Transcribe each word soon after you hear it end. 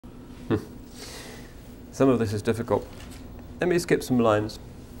Some of this is difficult. Let me skip some lines.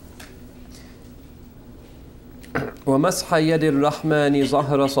 ومسح يد الرحمن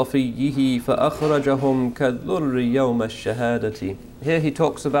ظهر صفيه فأخرجهم كالذر يوم الشهادة. Here he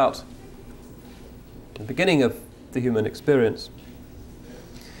talks about the beginning of the human experience.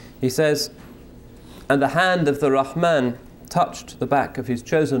 He says, and the hand of the Rahman touched the back of his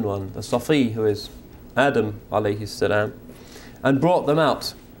chosen one, the Safi, who is Adam alayhi salam, and brought them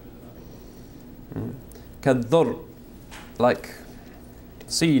out. كالذر, like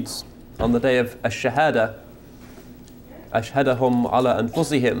seeds on the day of Ash-Shahada. أشهدهم على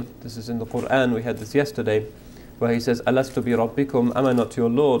أنفسهم. This is in the Quran, we had this yesterday, where he says, ألست بربكم, am I not your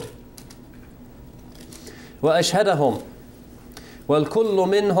Lord? وأشهدهم والكل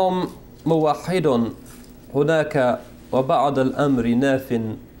منهم موحد هناك وبعد الأمر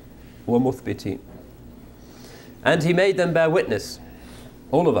ناف ومثبت. And he made them bear witness,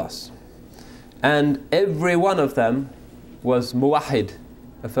 all of us. And every one of them was muwahid,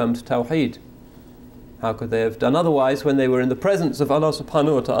 affirmed tawheed. How could they have done otherwise when they were in the presence of Allah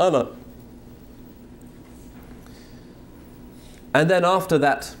subhanahu wa ta'ala? And then after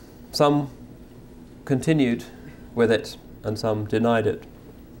that, some continued with it and some denied it.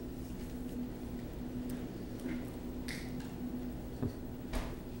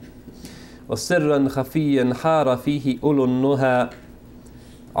 وَسِرًّا خَفِيًّا حَارَ فِيهِ أُولُو النُّهَى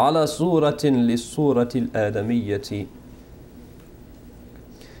عَلَى صُورَةٍ لِلصُّورَةِ الْآدَمِيَّةِ.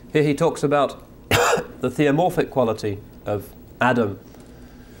 Here he talks about the theomorphic quality of Adam,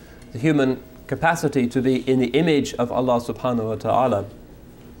 the human capacity to be in the image of Allah subhanahu wa ta'ala.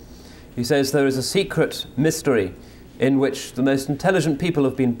 He says there is a secret mystery in which the most intelligent people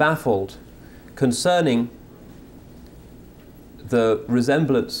have been baffled concerning the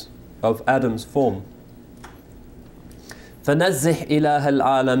resemblance of Adam's form. فَنَزِّحْ إِلَهَ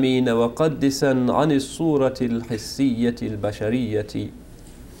الْعَالَمِينَ وَقَدِّسًا عَنِ الصُّورَةِ الْحِسِّيَّةِ الْبَشَرِيَّةِ.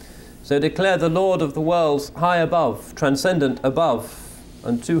 So declare the Lord of the worlds high above, transcendent above,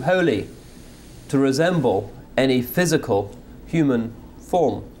 and too holy to resemble any physical human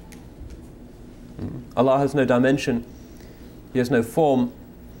form. Allah has no dimension, He has no form,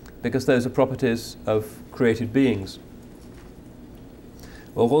 because those are properties of created beings.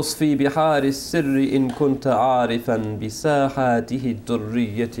 وَغُصْفِي بِحَارِ السِّرِّ إِن كُنْتَ عَارِفًا بِسَاحَاتِهِ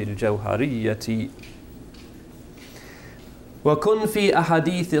الدُّرِّيَّةِ الْجَوْهَرِيَّةِ وكن في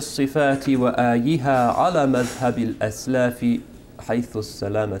أحاديث الصفات وآيها على مذهب الأسلاف حيث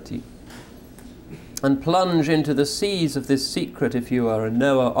السلامة. And plunge into the seas of this secret if you are a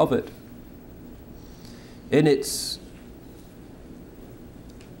knower of it, in its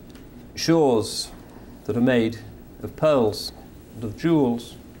shores that are made of pearls and of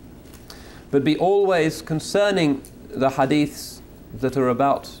jewels. But be always concerning the hadiths that are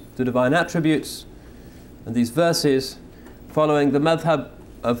about the divine attributes and these verses, following the madhab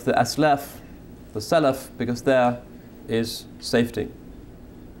of the aslaf, the salaf, because there is safety.